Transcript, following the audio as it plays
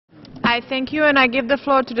I thank you, and I give the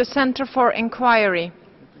floor to the Center for Inquiry.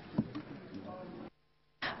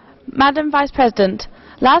 Madam Vice President,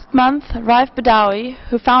 last month, Raif Badawi,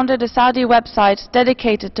 who founded a Saudi website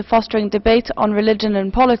dedicated to fostering debate on religion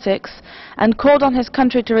and politics, and called on his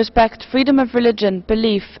country to respect freedom of religion,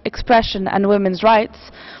 belief, expression and women's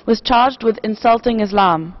rights, was charged with insulting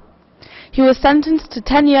Islam. He was sentenced to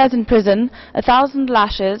 10 years in prison, 1,000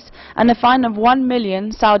 lashes, and a fine of 1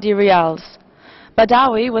 million Saudi riyals.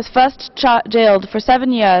 Badawi was first jailed for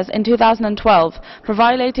 7 years in 2012 for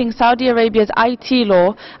violating Saudi Arabia's IT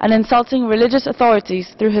law and insulting religious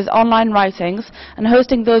authorities through his online writings and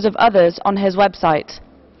hosting those of others on his website.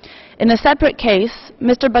 In a separate case,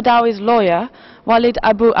 Mr. Badawi's lawyer, Walid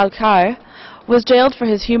Abu Al-Khair, was jailed for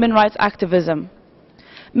his human rights activism.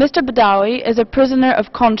 Mr. Badawi is a prisoner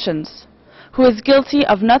of conscience, who is guilty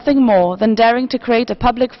of nothing more than daring to create a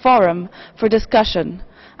public forum for discussion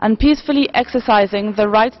and peacefully exercising the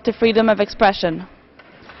right to freedom of expression.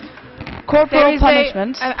 Corporal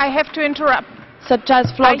punishment, I have to interrupt. Such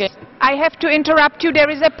as flogging. I have to interrupt you. There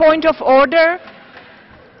is a point of order.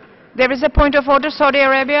 There is a point of order, Saudi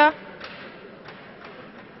Arabia.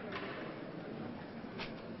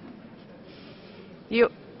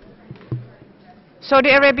 Saudi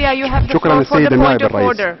Arabia, you have the floor for the point of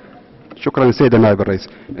order.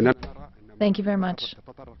 Thank you very much,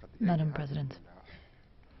 Madam President.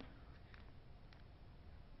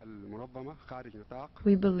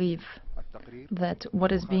 We believe that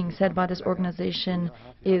what is being said by this organization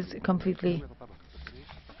is completely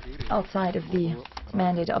outside of the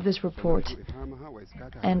mandate of this report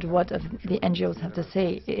and what the NGOs have to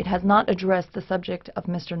say. It has not addressed the subject of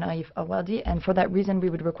Mr. Raif Badawi, and for that reason we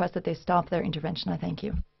would request that they stop their intervention. I thank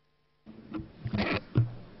you.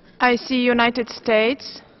 I see United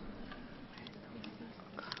States.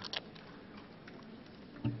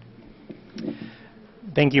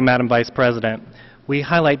 Thank you, Madam Vice President. We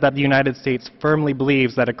highlight that the United States firmly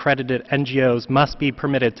believes that accredited NGOs must be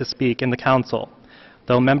permitted to speak in the Council.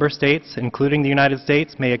 Though member states, including the United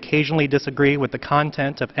States, may occasionally disagree with the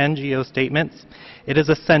content of NGO statements, it is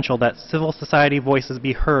essential that civil society voices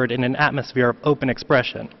be heard in an atmosphere of open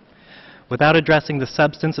expression. Without addressing the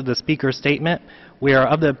substance of the Speaker's statement, we are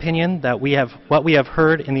of the opinion that what we have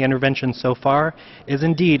heard in the intervention so far is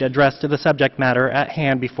indeed addressed to the subject matter at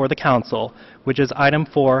hand before the Council, which is item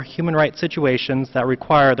 4, human rights situations that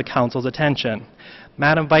require the Council's attention.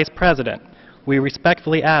 Madam Vice President, we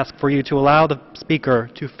respectfully ask for you to allow the Speaker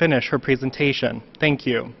to finish her presentation. Thank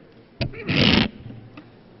you.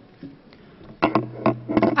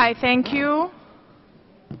 I thank you.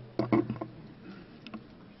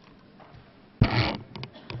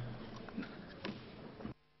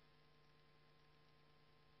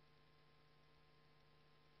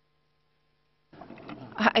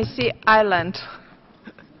 I see Ireland.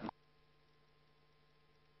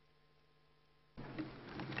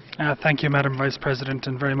 Thank you, Madam Vice President,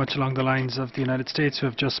 and very much along the lines of the United States who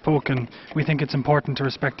have just spoken, we think it's important to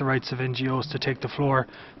respect the rights of NGOs to take the floor,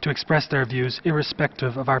 to express their views,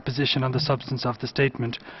 irrespective of our position on the substance of the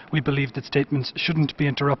statement. We believe that statements shouldn't be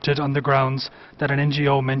interrupted on the grounds that an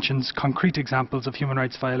NGO mentions concrete examples of human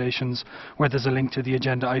rights violations where there's a link to the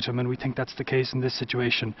agenda item, and we think that's the case in this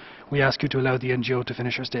situation. We ask you to allow the NGO to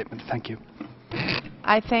finish her statement. Thank you.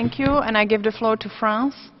 I thank you, and I give the floor to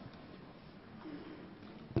France.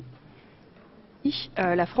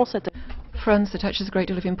 France attaches a great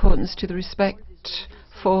deal of importance to the respect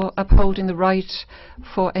for upholding the right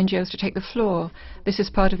for NGOs to take the floor. This is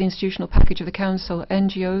part of the institutional package of the Council.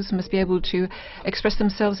 NGOs must be able to express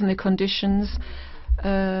themselves in the conditions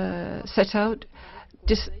set out,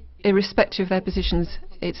 irrespective of their positions.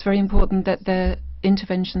 It's very important that their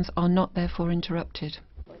interventions are not therefore interrupted.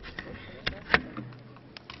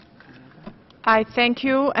 I thank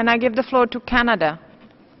you, and I give the floor to Canada.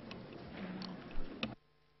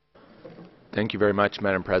 Thank you very much,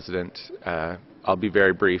 Madam President. I'll be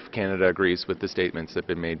very brief. Canada agrees with the statements that have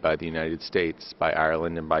been made by the United States, by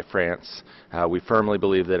Ireland, and by France. We firmly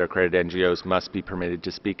believe that accredited NGOs must be permitted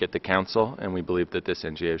to speak at the Council, and we believe that this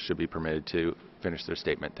NGO should be permitted to finish their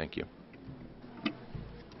statement. Thank you.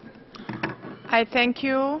 I thank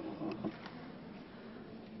you.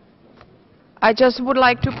 I just would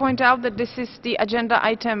like to point out that this is the agenda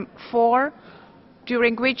item 4,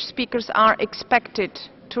 during which speakers are expected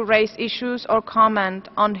to raise issues or comment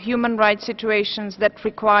on human rights situations that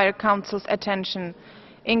require Council's attention,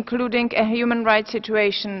 including a human rights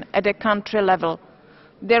situation at a country level.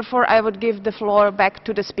 Therefore, I would give the floor back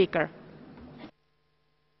to the Speaker.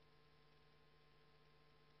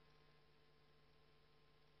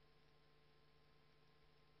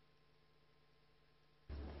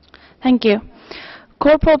 Thank you.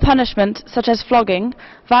 Corporal punishment, such as flogging,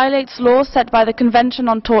 violates laws set by the Convention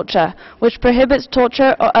on Torture, which prohibits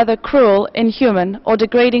torture or other cruel, inhuman, or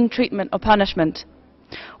degrading treatment or punishment.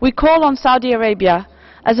 We call on Saudi Arabia,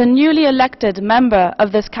 as a newly elected member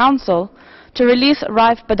of this Council, to release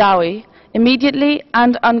Raif Badawi immediately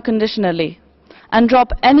and unconditionally, and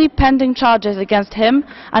drop any pending charges against him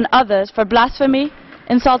and others for blasphemy,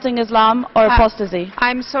 insulting Islam, or apostasy.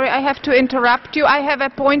 I'm sorry, I have to interrupt you. I have a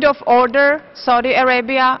point of order. Saudi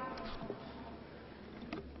Arabia.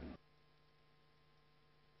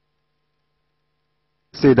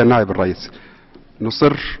 سيد النائب الرئيس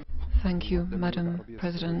نصر. Thank you, Madam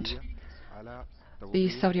President. The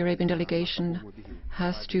Saudi Arabian delegation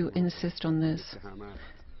has to insist on this.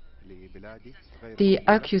 The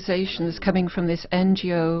accusations coming from this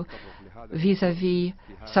NGO vis-à-vis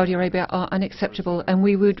Saudi Arabia are unacceptable, and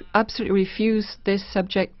we would absolutely refuse this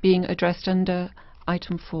subject being addressed under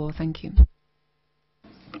item 4. Thank you.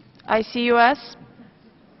 ICUS.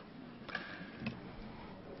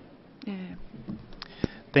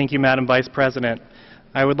 Thank you, Madam Vice President.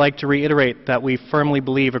 I would like to reiterate that we firmly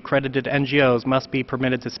believe accredited NGOs must be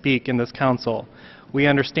permitted to speak in this Council. We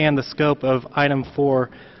understand the scope of item 4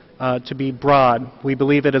 to be broad. We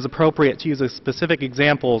believe it is appropriate to use specific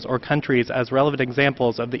examples or countries as relevant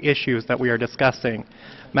examples of the issues that we are discussing.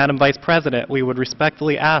 Madam Vice President, we would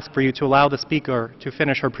respectfully ask for you to allow the speaker to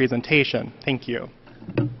finish her presentation. Thank you.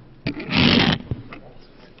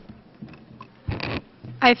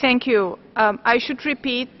 I thank you. I should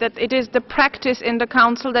repeat that it is the practice in the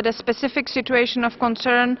Council that a specific situation of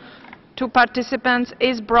concern to participants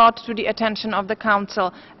is brought to the attention of the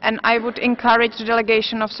Council, and I would encourage the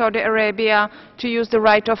delegation of Saudi Arabia to use the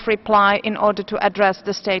right of reply in order to address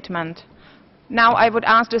the statement. Now I would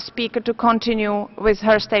ask the speaker to continue with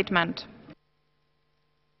her statement.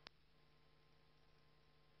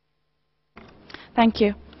 Thank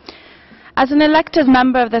you. As an elected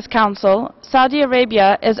member of this Council, Saudi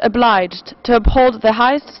Arabia is obliged to uphold the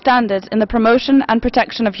highest standards in the promotion and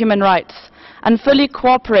protection of human rights, and fully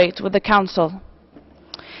cooperate with the Council.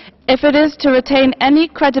 If it is to retain any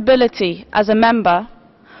credibility as a member,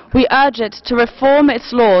 we urge it to reform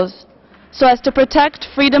its laws so as to protect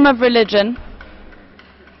freedom of religion,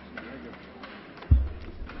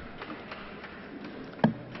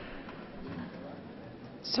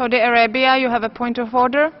 Saudi Arabia, you have a point of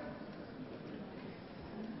order.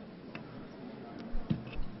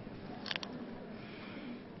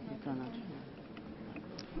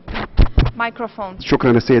 Microphone.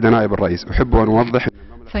 شكرا السيد نائب الرئيس. أحب أن أوضح.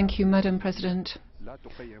 Thank you, Madam President.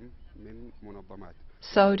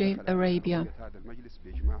 Saudi Arabia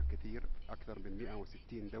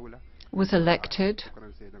was elected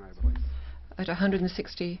at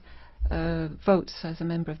 160 votes as a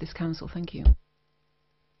member of this Council. Thank you.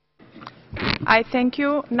 I thank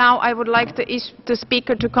you. Now I would like the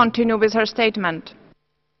speaker to continue with her statement.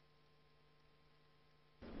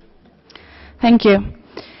 Thank you.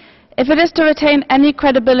 If it is to retain any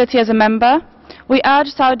credibility as a member, we urge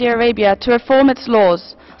Saudi Arabia to reform its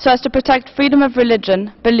laws so as to protect freedom of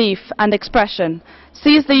religion, belief and expression,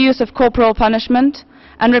 cease the use of corporal punishment,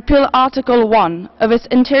 and repeal Article 1 of its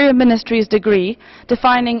Interior Ministry's decree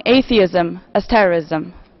defining atheism as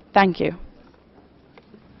terrorism. Thank you.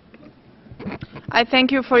 I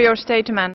thank you for your statement.